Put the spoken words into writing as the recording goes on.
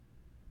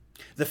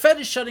The Fed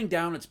is shutting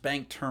down its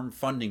Bank Term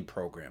Funding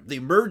Program, the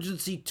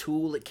emergency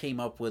tool it came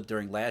up with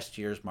during last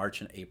year's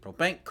March and April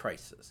bank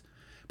crisis.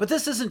 But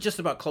this isn't just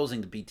about closing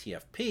the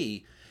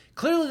BTFP.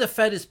 Clearly, the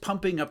Fed is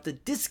pumping up the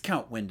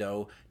discount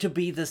window to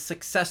be the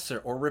successor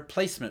or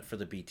replacement for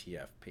the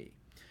BTFP.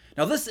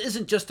 Now, this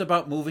isn't just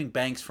about moving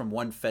banks from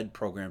one Fed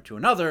program to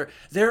another.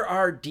 There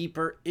are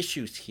deeper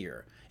issues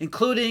here,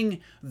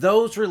 including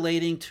those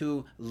relating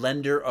to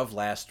lender of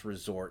last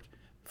resort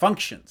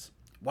functions.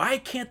 Why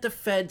can't the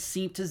Fed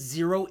seem to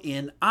zero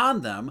in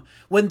on them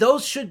when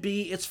those should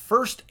be its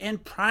first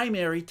and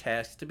primary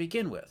task to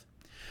begin with?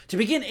 To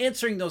begin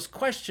answering those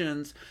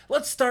questions,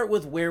 let's start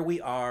with where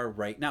we are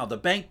right now, the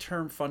Bank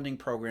Term Funding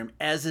Program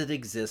as it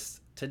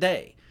exists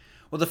today.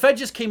 Well, the Fed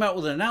just came out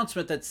with an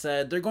announcement that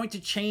said they're going to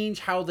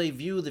change how they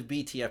view the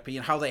BTFP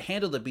and how they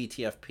handle the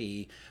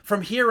BTFP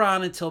from here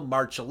on until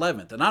March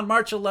 11th. And on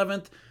March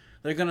 11th,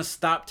 they're going to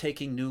stop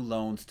taking new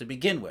loans to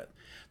begin with.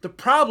 The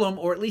problem,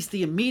 or at least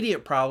the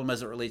immediate problem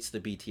as it relates to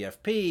the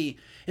BTFP,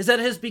 is that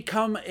it has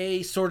become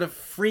a sort of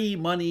free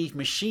money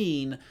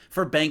machine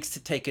for banks to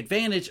take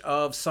advantage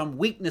of some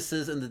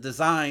weaknesses in the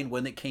design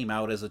when it came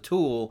out as a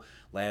tool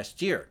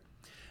last year.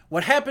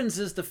 What happens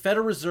is the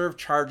Federal Reserve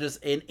charges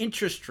an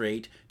interest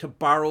rate to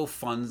borrow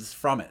funds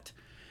from it.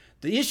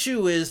 The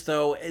issue is,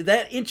 though,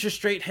 that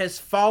interest rate has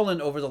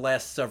fallen over the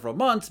last several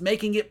months,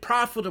 making it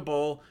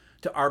profitable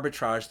to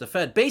arbitrage the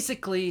Fed.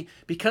 Basically,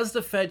 because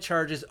the Fed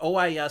charges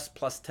OIS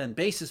plus 10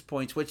 basis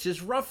points, which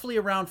is roughly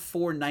around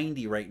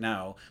 490 right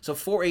now. So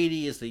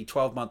 480 is the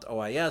 12-month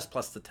OIS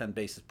plus the 10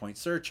 basis point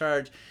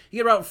surcharge. You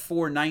get about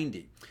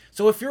 490.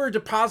 So if you're a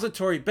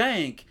depository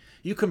bank,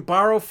 you can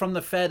borrow from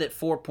the Fed at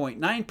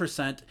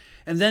 4.9%,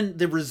 and then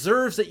the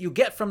reserves that you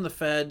get from the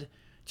Fed,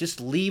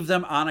 just leave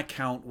them on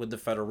account with the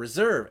Federal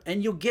Reserve.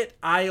 And you'll get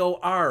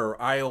IOR or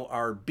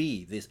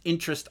IORB, this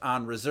interest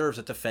on reserves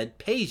that the Fed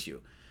pays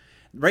you.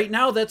 Right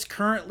now, that's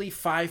currently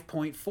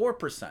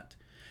 5.4%.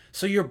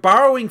 So you're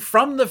borrowing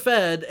from the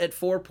Fed at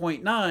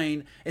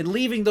 4.9 and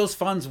leaving those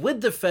funds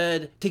with the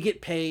Fed to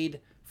get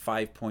paid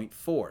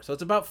 5.4. So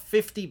it's about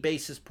 50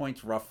 basis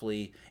points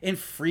roughly in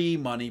free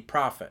money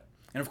profit.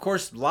 And of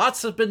course,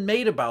 lots have been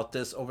made about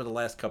this over the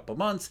last couple of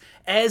months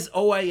as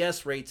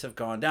OIS rates have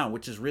gone down,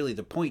 which is really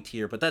the point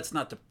here, but that's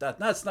not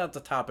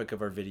the topic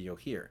of our video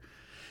here.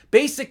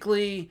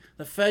 Basically,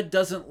 the Fed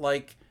doesn't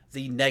like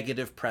the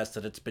negative press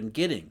that it's been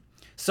getting.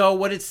 So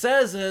what it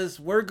says is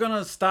we're going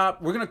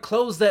to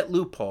close that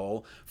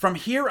loophole. From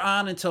here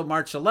on until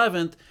March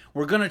 11th,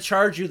 we're going to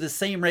charge you the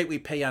same rate we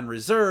pay on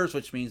reserves,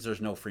 which means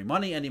there's no free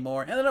money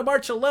anymore. And then on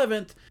March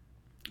 11th,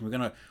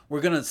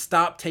 we're going to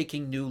stop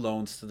taking new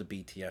loans to the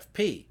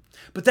BTFP.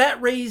 But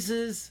that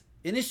raises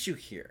an issue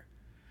here.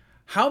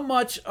 How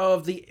much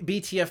of the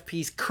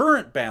BTFP's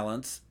current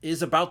balance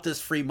is about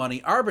this free money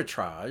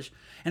arbitrage,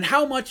 and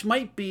how much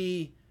might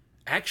be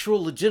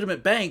actual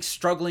legitimate banks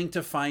struggling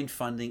to find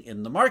funding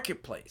in the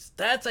marketplace?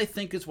 That's, I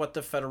think, is what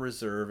the Federal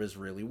Reserve is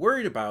really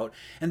worried about.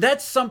 And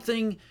that's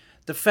something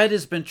the Fed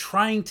has been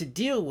trying to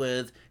deal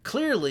with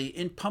clearly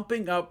in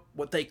pumping up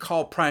what they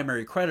call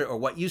primary credit, or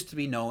what used to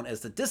be known as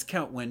the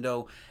discount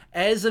window,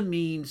 as a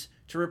means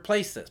to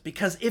replace this.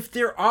 Because if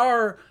there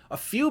are a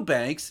few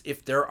banks,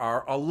 if there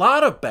are a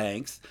lot of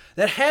banks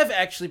that have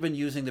actually been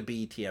using the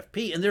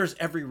BTFP, and there's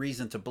every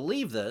reason to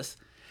believe this,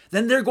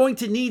 then they're going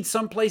to need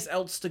someplace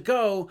else to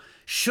go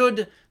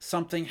should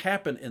something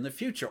happen in the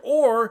future.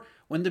 Or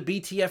when the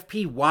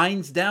BTFP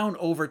winds down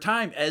over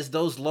time, as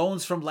those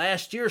loans from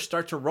last year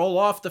start to roll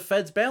off the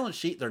Fed's balance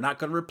sheet, they're not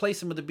going to replace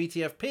them with the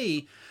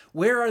BTFP.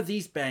 Where are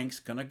these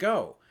banks going to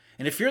go?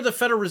 And if you're the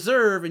Federal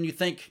Reserve and you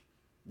think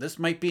this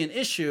might be an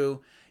issue,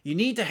 you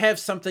need to have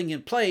something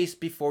in place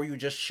before you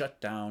just shut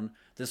down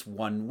this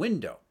one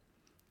window.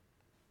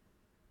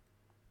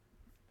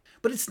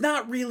 But it's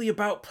not really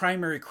about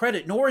primary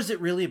credit, nor is it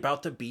really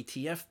about the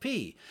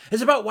BTFP.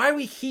 It's about why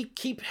we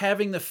keep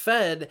having the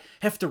Fed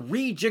have to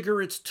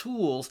rejigger its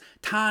tools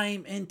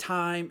time and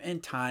time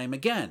and time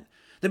again.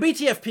 The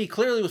BTFP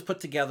clearly was put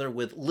together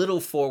with little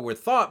forward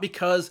thought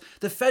because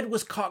the Fed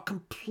was caught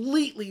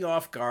completely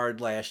off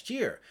guard last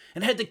year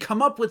and had to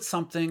come up with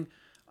something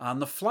on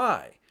the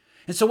fly.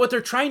 And so what they're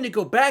trying to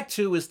go back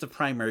to is the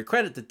primary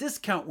credit, the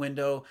discount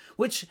window,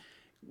 which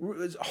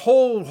a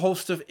whole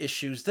host of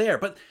issues there.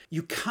 But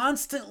you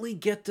constantly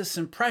get this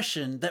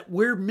impression that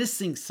we're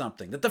missing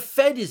something, that the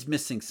Fed is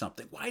missing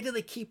something. Why do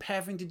they keep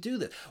having to do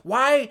this?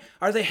 Why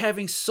are they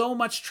having so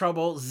much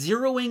trouble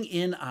zeroing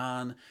in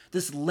on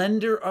this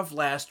lender of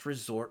last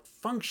resort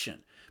function?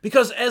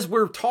 Because as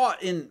we're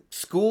taught in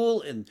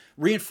school and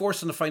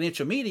reinforced in the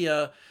financial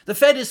media, the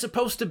Fed is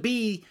supposed to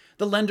be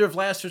the lender of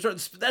last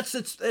resort.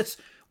 That's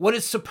what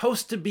it's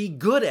supposed to be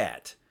good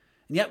at.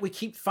 And yet we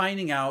keep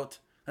finding out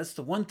that's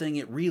the one thing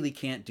it really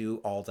can't do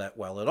all that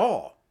well at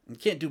all. It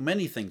can't do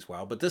many things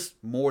well, but this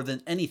more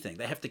than anything.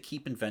 They have to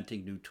keep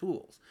inventing new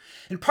tools.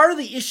 And part of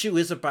the issue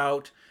is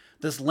about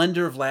this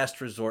lender of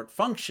last resort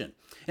function.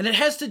 And it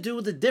has to do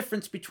with the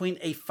difference between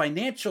a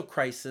financial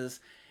crisis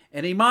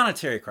and a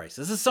monetary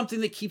crisis. This is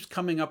something that keeps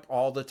coming up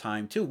all the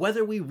time too,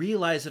 whether we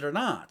realize it or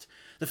not.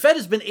 The Fed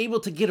has been able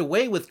to get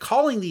away with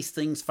calling these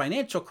things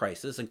financial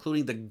crises,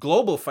 including the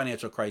global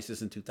financial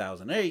crisis in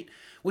 2008,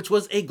 which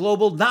was a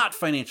global not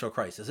financial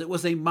crisis. It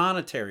was a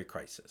monetary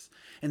crisis.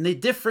 And the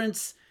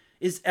difference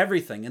is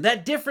everything. And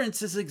that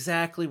difference is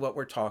exactly what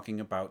we're talking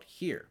about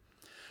here.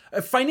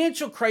 A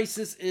financial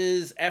crisis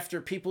is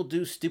after people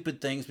do stupid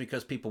things,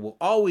 because people will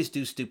always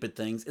do stupid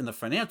things in the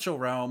financial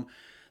realm.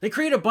 They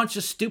create a bunch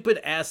of stupid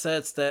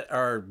assets that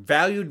are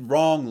valued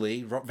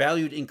wrongly,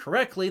 valued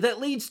incorrectly, that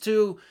leads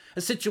to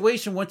a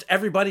situation once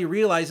everybody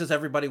realizes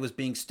everybody was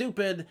being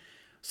stupid,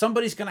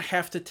 somebody's going to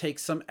have to take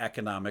some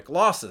economic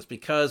losses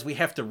because we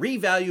have to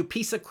revalue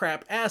piece of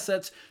crap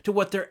assets to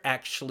what they're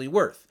actually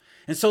worth.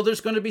 And so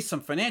there's going to be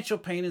some financial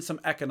pain and some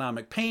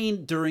economic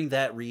pain during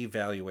that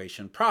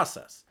revaluation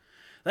process.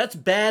 That's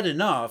bad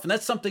enough, and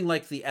that's something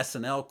like the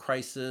S&L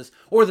crisis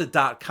or the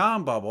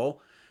dot-com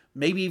bubble,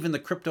 maybe even the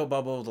crypto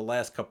bubble of the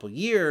last couple of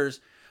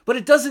years, but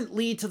it doesn't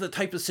lead to the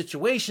type of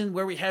situation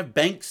where we have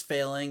banks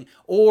failing,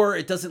 or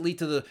it doesn't lead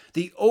to the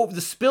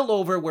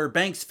spillover where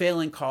banks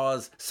failing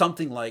cause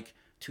something like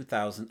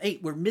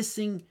 2008. We're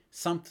missing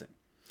something.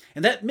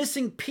 And that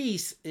missing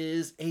piece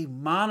is a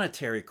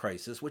monetary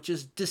crisis, which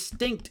is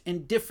distinct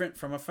and different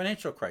from a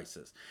financial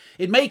crisis.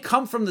 It may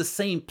come from the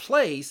same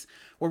place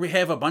where we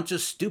have a bunch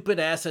of stupid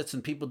assets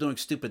and people doing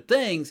stupid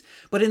things,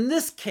 but in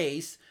this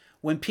case,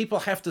 when people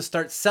have to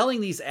start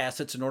selling these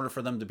assets in order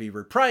for them to be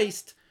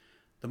repriced,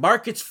 the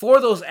markets for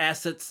those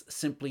assets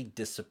simply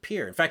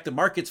disappear. In fact, the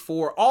markets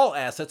for all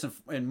assets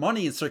and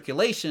money in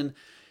circulation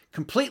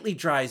completely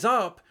dries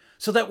up,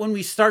 so that when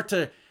we start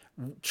to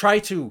try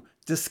to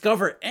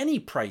discover any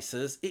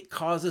prices, it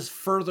causes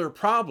further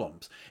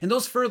problems. And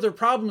those further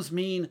problems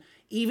mean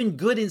even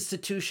good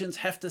institutions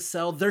have to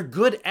sell their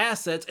good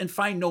assets and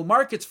find no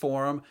markets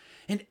for them,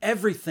 and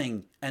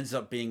everything ends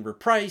up being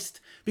repriced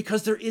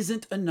because there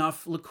isn't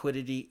enough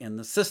liquidity in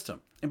the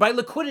system. And by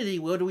liquidity,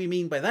 what do we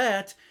mean by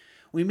that?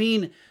 We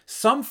mean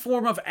some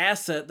form of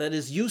asset that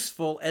is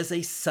useful as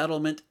a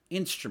settlement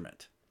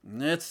instrument.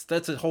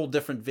 That's a whole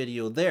different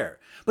video there.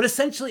 But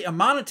essentially, a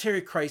monetary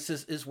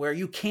crisis is where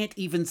you can't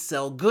even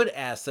sell good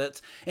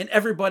assets and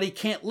everybody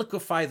can't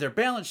liquefy their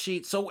balance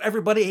sheet, so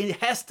everybody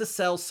has to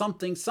sell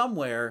something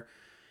somewhere,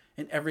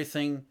 and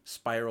everything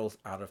spirals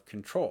out of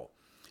control.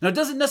 Now, it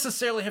doesn't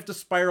necessarily have to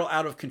spiral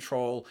out of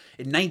control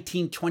in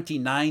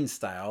 1929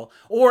 style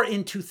or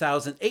in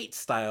 2008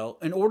 style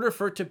in order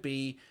for it to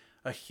be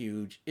a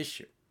huge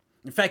issue.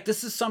 In fact,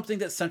 this is something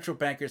that central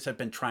bankers have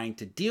been trying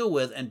to deal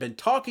with and been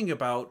talking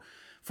about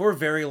for a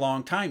very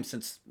long time,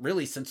 since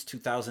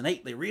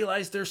 2008. They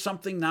realized there's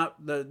something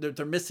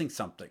they're missing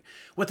something.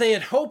 What they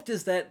had hoped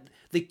is that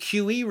the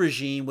QE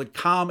regime would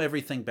calm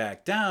everything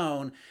back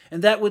down,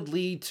 and that would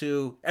lead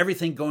to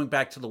everything going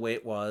back to the way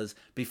it was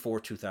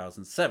before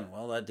 2007.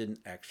 Well, that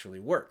didn't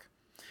actually work.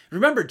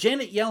 Remember,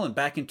 Janet Yellen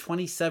back in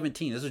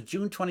 2017, this was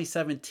June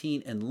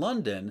 2017 in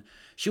London,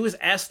 she was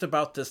asked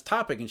about this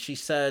topic, and she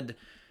said,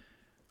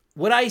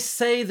 would I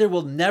say there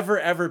will never,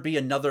 ever be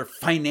another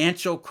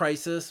financial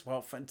crisis?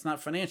 Well, it's not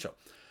financial.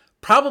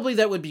 Probably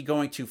that would be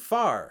going too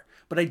far,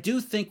 but I do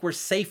think we're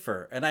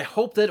safer, and I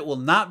hope that it will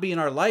not be in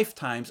our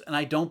lifetimes, and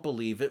I don't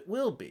believe it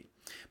will be.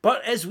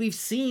 But as we've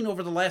seen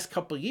over the last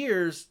couple of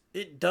years,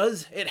 it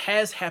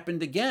has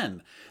happened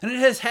again. And it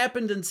has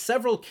happened in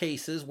several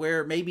cases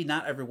where maybe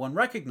not everyone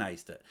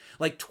recognized it,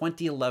 like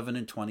 2011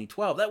 and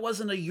 2012. That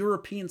wasn't a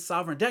European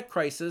sovereign debt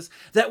crisis.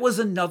 That was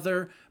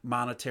another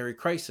monetary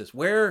crisis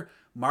where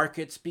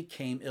markets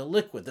became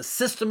illiquid. The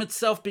system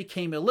itself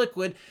became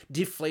illiquid,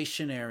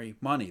 deflationary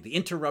money, the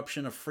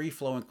interruption of free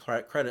flowing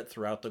credit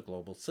throughout the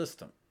global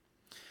system.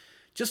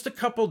 Just a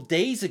couple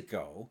days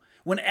ago,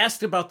 when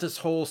asked about this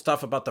whole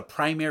stuff about the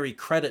primary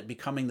credit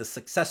becoming the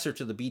successor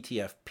to the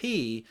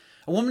BTFP,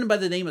 a woman by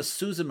the name of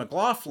Susan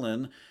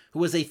McLaughlin, who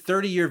was a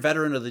 30-year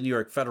veteran of the New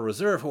York Federal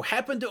Reserve, who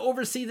happened to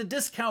oversee the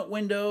discount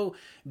window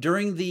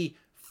during the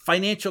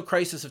financial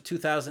crisis of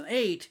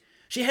 2008,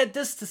 she had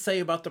this to say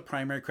about the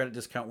primary credit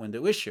discount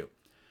window issue.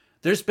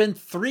 There's been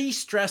 3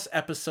 stress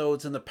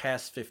episodes in the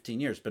past 15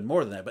 years, been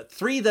more than that, but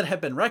 3 that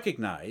have been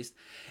recognized,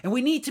 and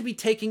we need to be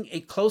taking a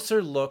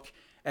closer look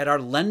at our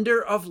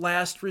lender of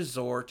last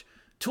resort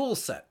tool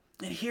set.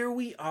 And here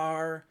we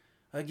are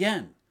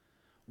again.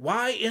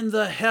 Why in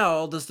the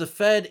hell does the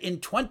Fed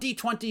in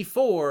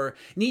 2024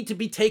 need to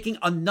be taking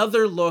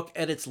another look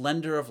at its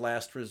lender of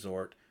last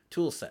resort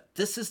tool set?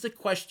 This is the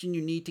question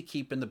you need to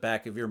keep in the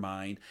back of your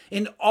mind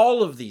in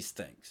all of these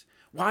things.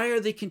 Why are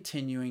they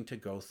continuing to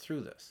go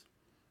through this?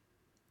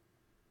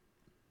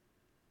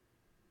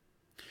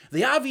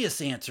 The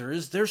obvious answer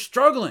is they're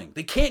struggling.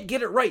 They can't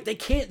get it right. They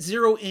can't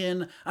zero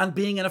in on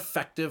being an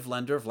effective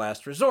lender of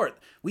last resort.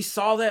 We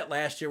saw that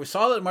last year. We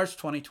saw that in March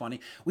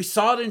 2020. We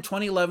saw it in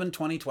 2011,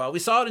 2012. We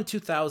saw it in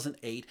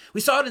 2008.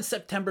 We saw it in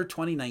September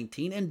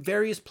 2019 and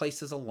various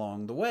places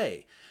along the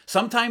way.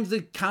 Sometimes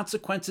the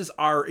consequences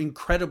are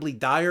incredibly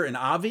dire and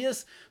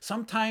obvious.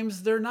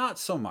 Sometimes they're not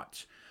so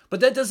much. But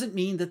that doesn't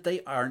mean that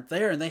they aren't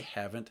there and they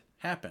haven't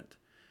happened.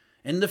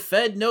 And the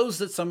Fed knows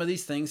that some of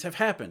these things have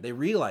happened. They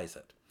realize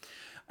it.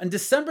 On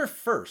December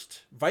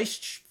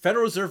 1st,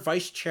 Federal Reserve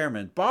Vice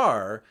Chairman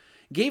Barr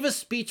gave a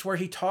speech where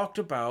he talked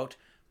about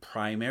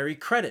primary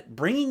credit,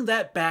 bringing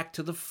that back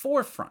to the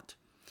forefront.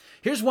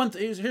 Here's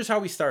how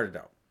we started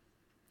out.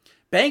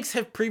 Banks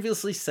have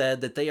previously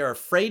said that they are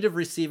afraid of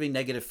receiving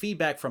negative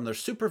feedback from their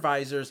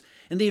supervisors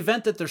in the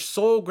event that their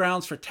sole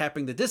grounds for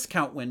tapping the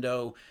discount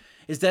window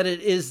is that it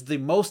is the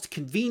most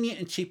convenient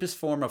and cheapest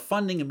form of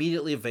funding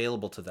immediately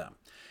available to them.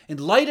 In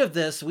light of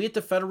this, we at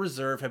the Federal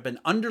Reserve have been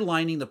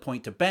underlining the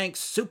point to banks,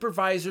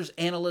 supervisors,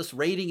 analysts,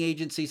 rating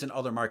agencies, and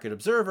other market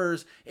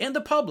observers, and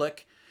the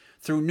public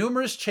through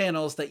numerous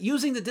channels that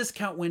using the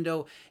discount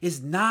window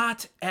is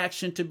not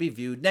action to be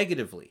viewed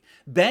negatively.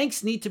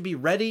 Banks need to be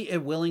ready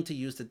and willing to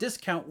use the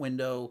discount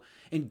window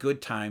in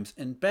good times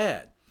and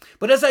bad.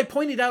 But as I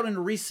pointed out in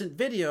a recent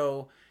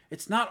video,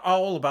 it's not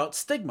all about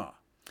stigma.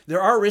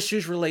 There are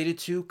issues related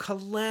to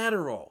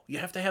collateral. You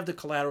have to have the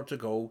collateral to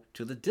go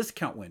to the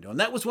discount window. And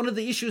that was one of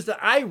the issues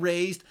that I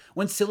raised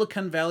when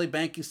Silicon Valley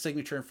Banking,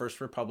 Signature, and First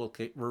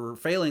Republic were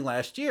failing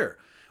last year.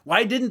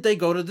 Why didn't they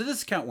go to the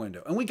discount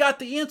window? And we got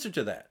the answer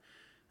to that.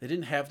 They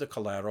didn't have the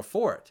collateral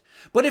for it.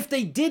 But if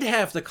they did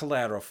have the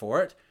collateral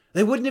for it,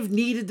 they wouldn't have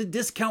needed the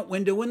discount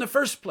window in the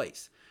first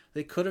place.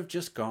 They could have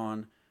just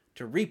gone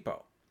to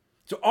repo.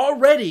 So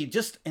already,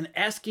 just in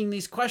asking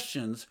these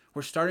questions,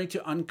 we're starting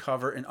to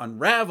uncover and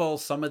unravel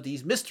some of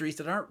these mysteries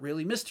that aren't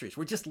really mysteries.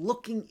 We're just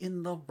looking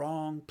in the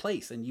wrong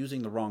place and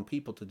using the wrong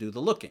people to do the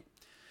looking.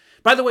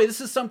 By the way,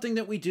 this is something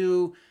that we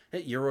do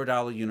at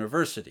Eurodollar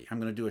University. I'm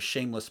going to do a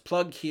shameless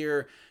plug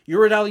here.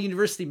 Eurodollar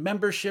University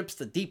memberships,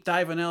 the deep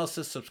dive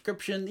analysis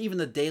subscription, even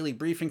the daily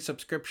briefing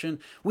subscription.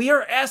 We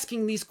are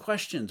asking these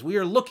questions. We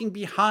are looking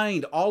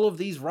behind all of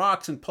these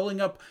rocks and pulling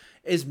up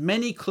as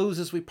many clues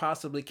as we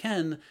possibly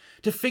can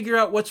to figure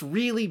out what's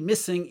really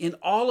missing in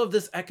all of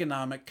this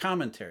economic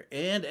commentary.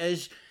 And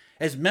as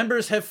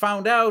members have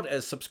found out,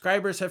 as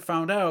subscribers have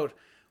found out,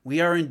 we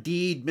are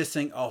indeed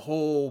missing a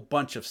whole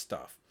bunch of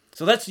stuff.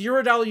 So that's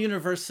Eurodollar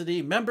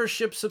University,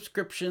 membership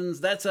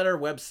subscriptions. That's at our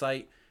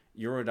website,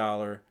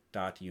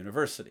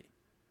 eurodollar.university.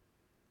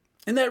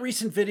 In that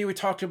recent video, we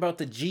talked about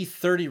the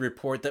G30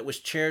 report that was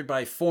chaired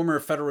by former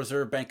Federal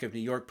Reserve Bank of New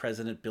York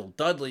President Bill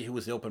Dudley, who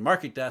was the open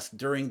market desk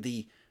during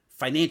the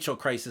financial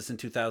crisis in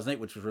 2008,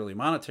 which was really a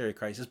monetary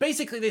crisis.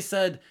 Basically, they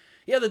said,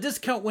 yeah, the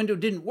discount window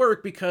didn't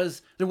work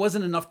because there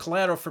wasn't enough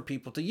collateral for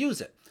people to use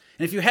it.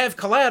 And if you have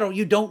collateral,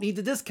 you don't need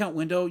the discount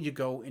window, you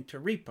go into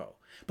repo.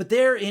 But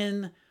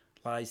therein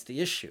lies the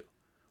issue.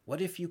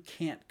 What if you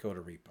can't go to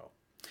repo?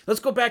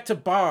 Let's go back to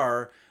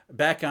Barr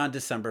back on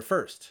December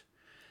 1st.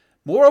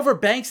 Moreover,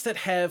 banks that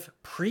have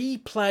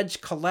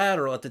pre-pledged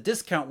collateral at the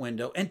discount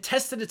window and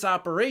tested its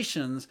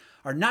operations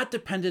are not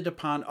dependent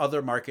upon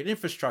other market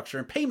infrastructure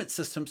and payment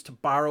systems to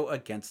borrow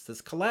against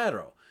this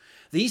collateral.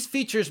 These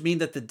features mean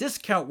that the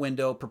discount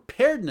window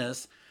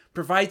preparedness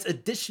provides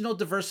additional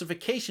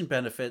diversification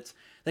benefits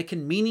that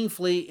can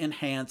meaningfully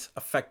enhance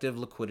effective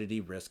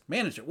liquidity risk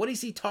management. What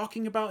is he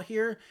talking about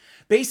here?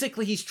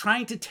 Basically, he's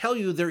trying to tell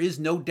you there is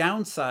no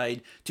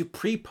downside to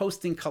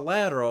pre-posting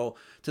collateral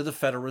to the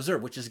Federal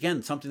Reserve, which is,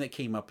 again, something that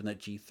came up in that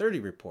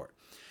G30 report.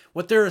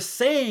 What they're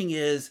saying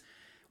is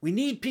we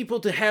need people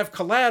to have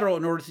collateral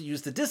in order to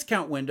use the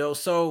discount window,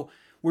 so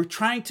we're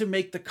trying to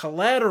make the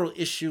collateral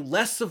issue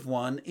less of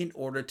one in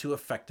order to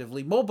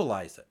effectively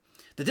mobilize it.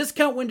 The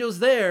discount window's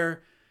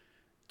there,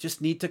 just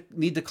need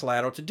the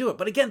collateral to do it.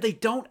 But again, they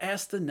don't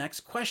ask the next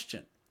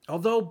question.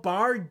 Although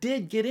Barr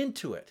did get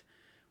into it,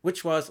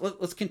 which was,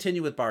 let's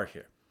continue with Barr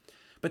here.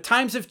 But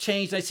times have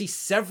changed, and I see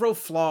several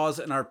flaws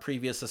in our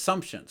previous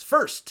assumptions.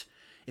 First,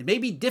 it may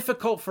be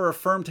difficult for a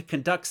firm to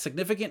conduct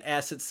significant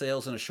asset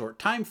sales in a short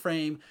time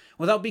frame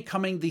without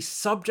becoming the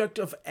subject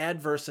of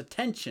adverse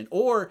attention,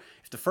 or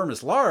if the firm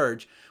is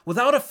large,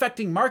 without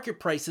affecting market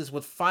prices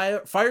with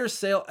fire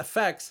sale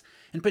effects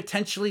and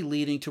potentially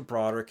leading to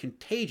broader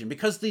contagion.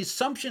 Because the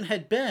assumption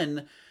had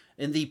been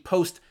in the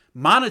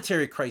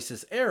post-monetary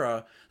crisis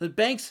era that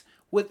banks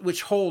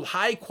which hold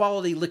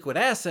high-quality liquid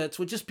assets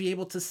would just be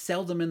able to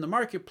sell them in the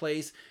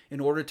marketplace in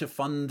order to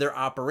fund their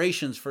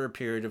operations for a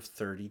period of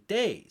 30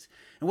 days.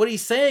 And what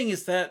he's saying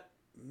is that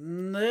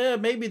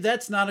maybe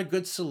that's not a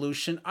good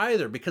solution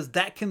either, because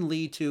that can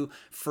lead to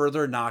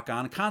further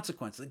knock-on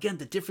consequences. Again,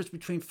 the difference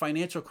between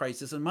financial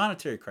crisis and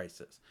monetary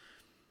crisis.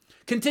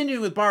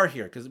 Continuing with Barr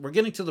here, because we're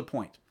getting to the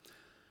point.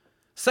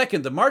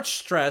 Second, the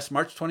March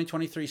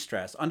 2023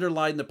 stress,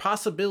 underlined the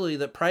possibility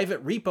that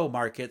private repo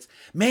markets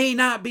may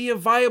not be a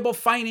viable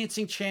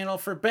financing channel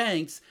for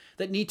banks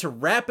that need to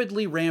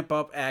rapidly ramp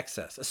up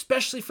access,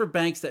 especially for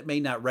banks that may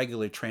not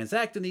regularly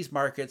transact in these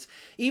markets,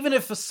 even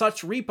if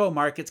such repo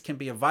markets can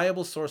be a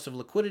viable source of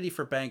liquidity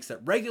for banks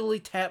that regularly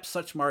tap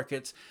such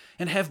markets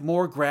and have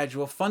more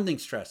gradual funding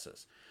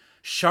stresses.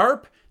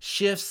 Sharp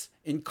shifts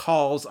in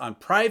calls on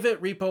private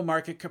repo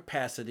market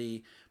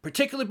capacity,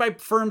 particularly by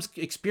firms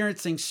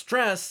experiencing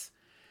stress,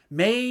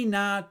 may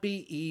not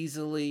be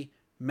easily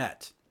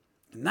met.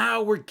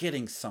 Now we're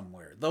getting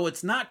somewhere, though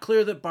it's not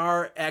clear that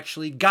Barr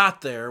actually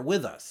got there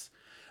with us.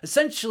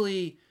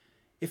 Essentially,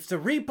 If the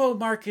repo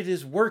market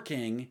is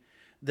working,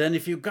 then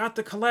if you've got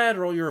the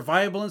collateral, you're a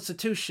viable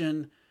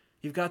institution,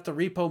 you've got the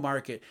repo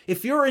market.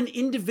 If you're an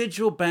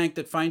individual bank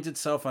that finds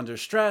itself under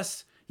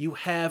stress, you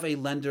have a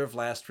lender of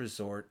last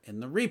resort in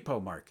the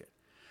repo market.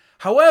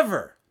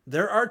 However,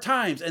 there are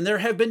times, and there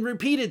have been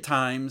repeated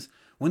times,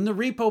 when the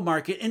repo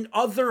market and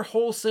other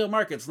wholesale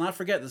markets, not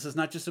forget, this is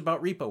not just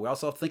about repo. We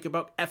also think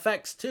about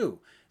FX too.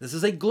 This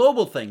is a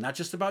global thing, not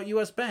just about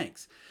US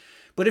banks.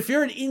 But if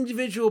you're an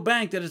individual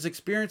bank that is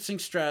experiencing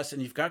stress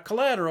and you've got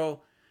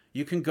collateral,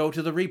 you can go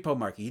to the repo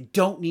market. You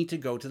don't need to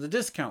go to the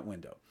discount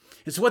window.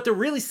 And so what they're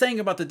really saying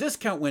about the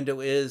discount window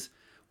is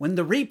when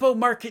the repo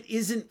market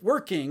isn't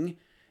working,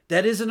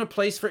 that isn't a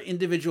place for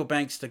individual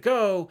banks to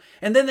go.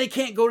 And then they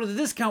can't go to the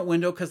discount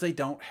window because they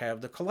don't have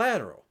the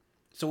collateral.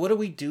 So what do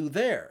we do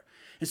there?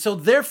 And so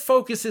their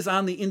focus is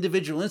on the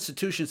individual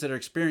institutions that are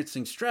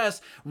experiencing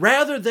stress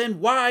rather than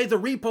why the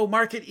repo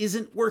market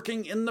isn't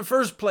working in the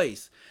first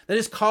place. That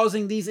is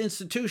causing these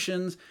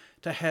institutions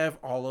to have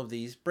all of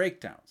these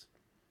breakdowns.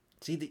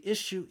 See, the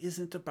issue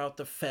isn't about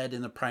the Fed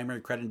and the primary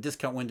credit and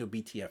discount window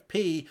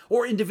BTFP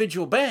or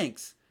individual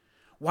banks.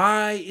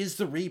 Why is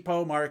the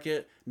repo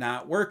market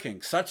not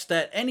working such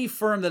that any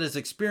firm that is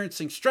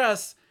experiencing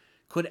stress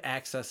could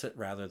access it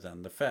rather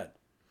than the Fed?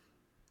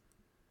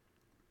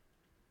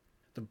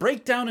 The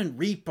breakdown in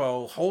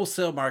repo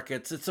wholesale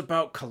markets, it's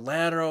about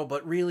collateral,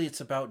 but really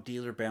it's about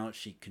dealer balance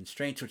sheet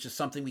constraints, which is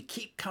something we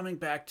keep coming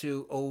back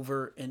to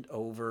over and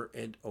over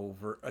and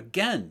over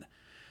again.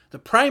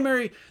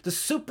 The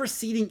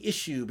superseding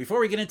issue,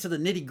 before we get into the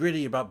nitty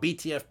gritty about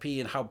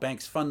BTFP and how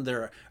banks fund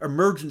their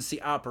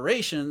emergency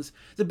operations,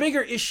 the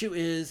bigger issue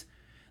is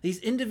these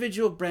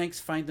individual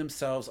banks find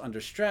themselves under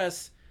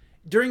stress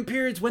during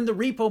periods when the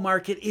repo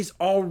market is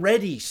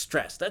already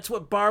stressed. That's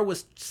what Barr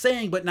was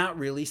saying, but not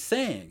really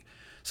saying.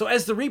 So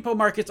as the repo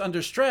market's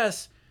under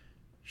stress,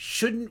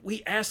 shouldn't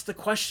we ask the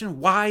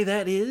question why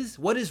that is?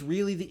 What is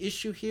really the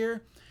issue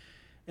here?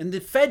 And the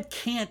Fed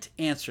can't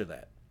answer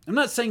that. I'm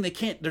not saying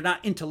they're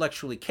not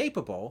intellectually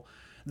capable.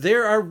 They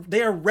are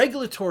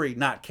regulatory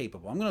not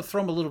capable. I'm going to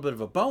throw them a little bit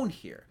of a bone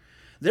here.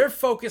 Their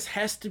focus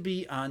has to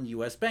be on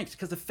U.S. banks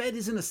because the Fed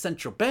isn't a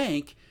central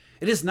bank.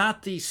 It is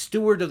not the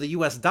steward of the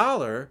U.S.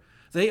 dollar.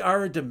 They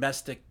are a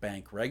domestic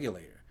bank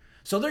regulator.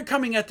 So they're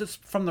coming at this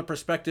from the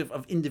perspective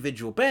of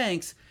individual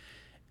banks.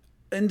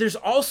 And there's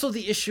also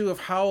the issue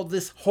of how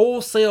this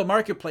wholesale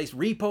marketplace,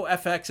 repo,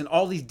 FX, and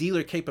all these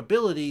dealer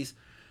capabilities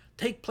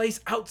take place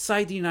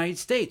outside the United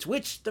States,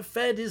 which the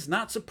Fed is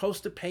not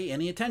supposed to pay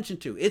any attention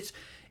to.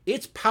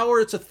 Its power,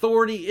 its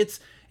authority, its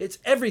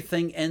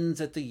everything ends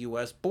at the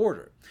U.S.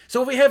 border.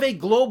 So if we have a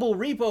global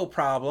repo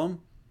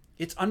problem,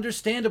 it's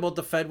understandable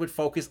the Fed would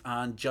focus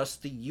on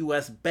just the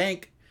U.S.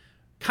 bank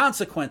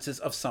consequences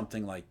of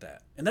something like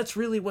that. And that's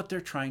really what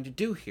they're trying to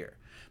do here.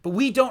 But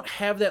we don't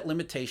have that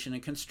limitation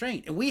and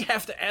constraint, and we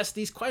have to ask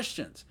these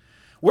questions.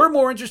 We're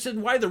more interested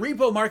in why the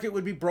repo market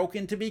would be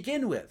broken to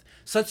begin with,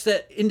 such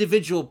that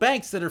individual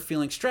banks that are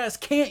feeling stressed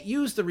can't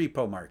use the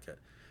repo market,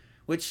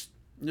 which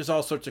there's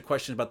all sorts of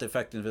questions about the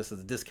effectiveness of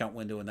the discount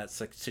window in that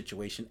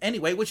situation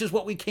anyway, which is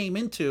what we came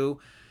into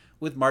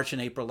with March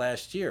and April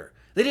last year.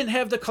 They didn't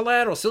have the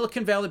collateral.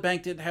 Silicon Valley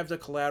Bank didn't have the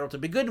collateral to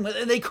begin with,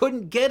 and they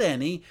couldn't get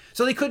any,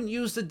 so they couldn't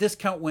use the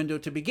discount window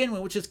to begin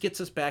with, which just gets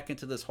us back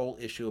into this whole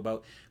issue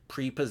about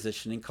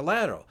pre-positioning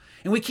collateral.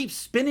 And we keep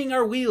spinning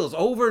our wheels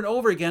over and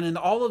over again, and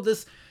all of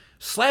this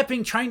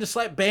trying to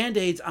slap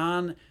Band-Aids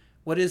on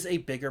what is a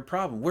bigger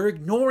problem. We're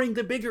ignoring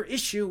the bigger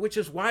issue, which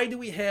is why do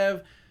we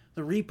have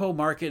the repo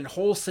market and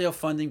wholesale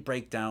funding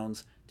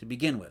breakdowns to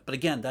begin with? But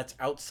again, that's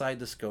outside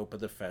the scope of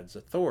the Fed's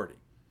authority.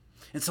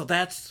 And so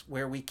that's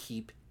where we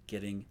keep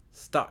getting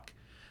stuck.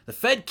 The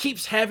Fed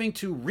keeps having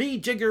to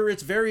rejigger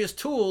its various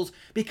tools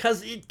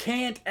because it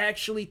can't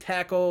actually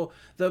tackle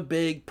the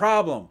big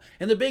problem.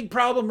 And the big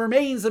problem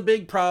remains a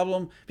big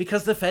problem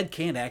because the Fed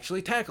can't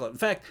actually tackle it. In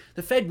fact,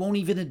 the Fed won't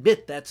even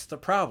admit that's the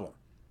problem.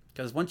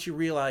 Because once you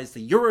realize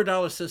the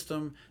Eurodollar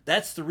system,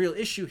 that's the real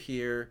issue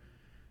here,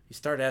 you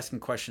start asking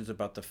questions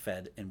about the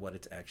Fed and what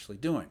it's actually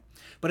doing.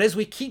 But as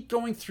we keep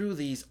going through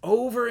these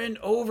over and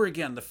over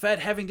again, the Fed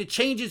having to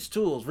change its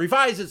tools,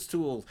 revise its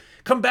tools,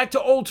 come back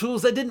to old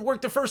tools that didn't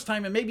work the first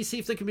time and maybe see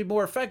if they can be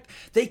more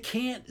effective, they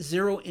can't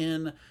zero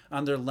in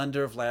on their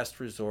lender of last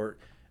resort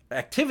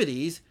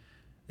activities.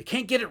 They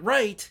can't get it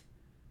right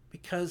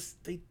because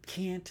they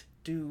can't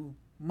do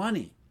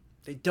money.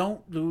 They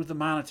don't do the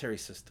monetary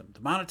system.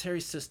 The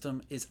monetary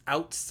system is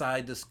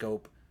outside the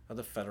scope of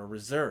the Federal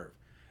Reserve.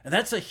 And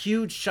that's a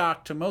huge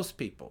shock to most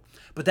people.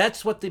 But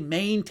that's what the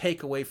main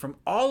takeaway from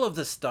all of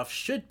this stuff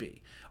should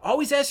be.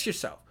 Always ask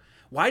yourself,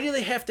 why do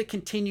they have to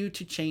continue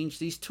to change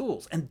these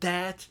tools? And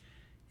that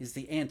is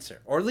the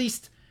answer. Or at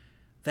least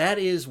that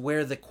is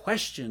where the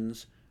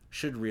questions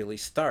should really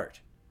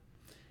start.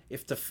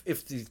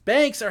 If these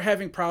banks are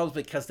having problems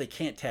because they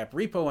can't tap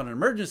repo on an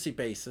emergency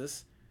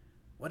basis,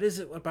 what is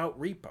it about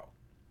repo?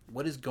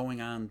 What is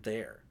going on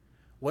there?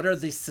 What are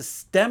the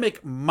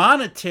systemic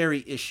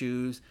monetary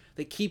issues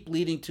that keep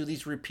leading to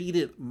these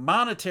repeated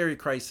monetary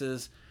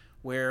crises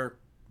where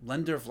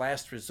lender of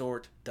last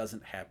resort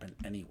doesn't happen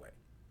anyway.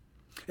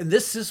 And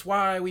this is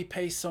why we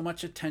pay so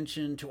much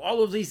attention to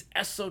all of these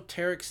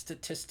esoteric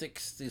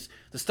statistics,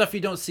 the stuff you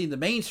don't see in the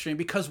mainstream,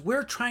 because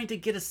we're trying to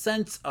get a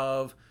sense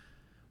of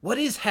what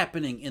is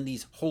happening in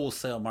these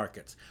wholesale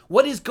markets.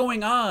 What is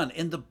going on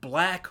in the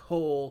black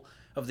hole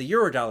of the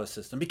Eurodollar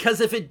system?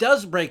 Because if it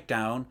does break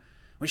down,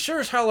 we sure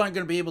as hell aren't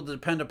going to be able to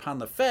depend upon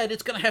the Fed.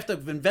 It's going to have to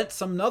invent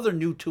some other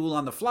new tool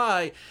on the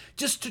fly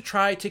just to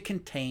try to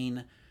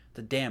contain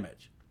the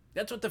damage.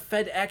 That's what the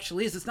Fed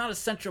actually is. It's not a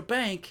central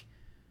bank.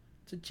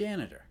 It's a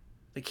janitor.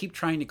 They keep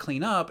trying to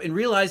clean up and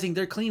realizing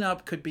their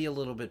cleanup could be a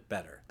little bit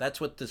better.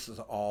 That's what this is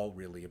all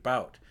really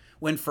about.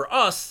 When for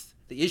us,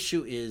 the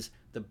issue is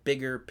the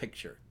bigger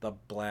picture, the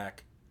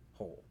black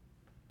hole.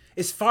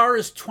 As far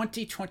as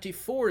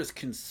 2024 is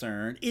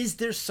concerned, is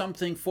there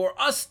something for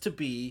us to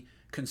be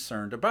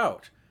concerned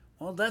about?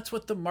 Well, that's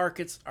what the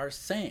markets are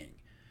saying.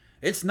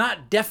 It's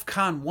not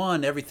DEFCON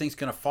 1, everything's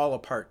going to fall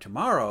apart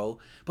tomorrow,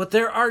 but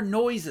there are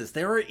noises,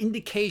 there are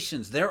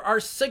indications, there are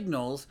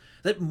signals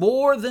that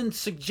more than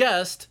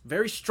suggest,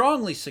 very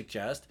strongly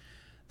suggest,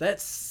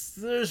 that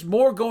there's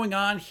more going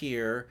on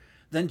here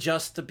than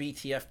just the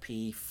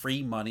BTFP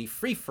free money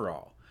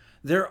free-for-all.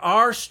 There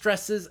are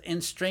stresses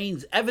and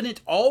strains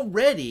evident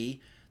already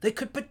that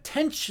could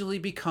potentially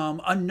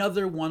become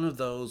another one of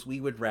those we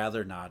would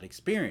rather not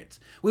experience.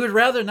 We would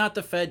rather not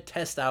the Fed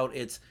test out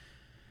its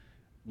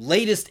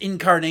latest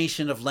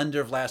incarnation of lender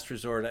of last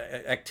resort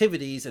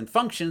activities and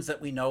functions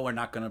that we know are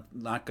not going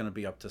to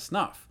be up to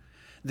snuff.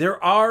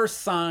 There are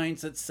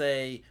signs that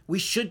say we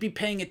should be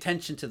paying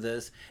attention to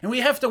this, and we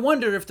have to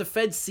wonder if the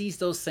Fed sees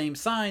those same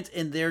signs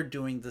and they're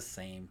doing the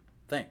same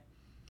thing.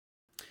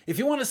 If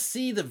you want to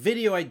see the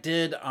video I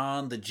did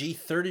on the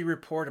G30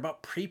 report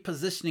about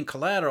pre-positioning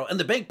collateral and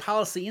the Bank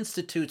Policy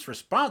Institute's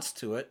response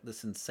to it,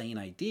 this insane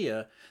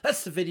idea,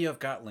 that's the video I've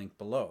got linked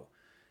below.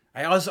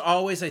 As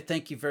always, I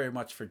thank you very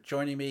much for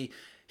joining me.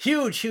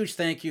 Huge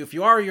thank you if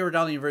you are a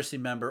Eurodollar University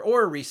member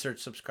or a research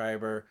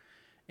subscriber.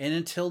 And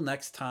until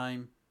next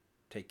time,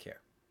 take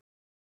care.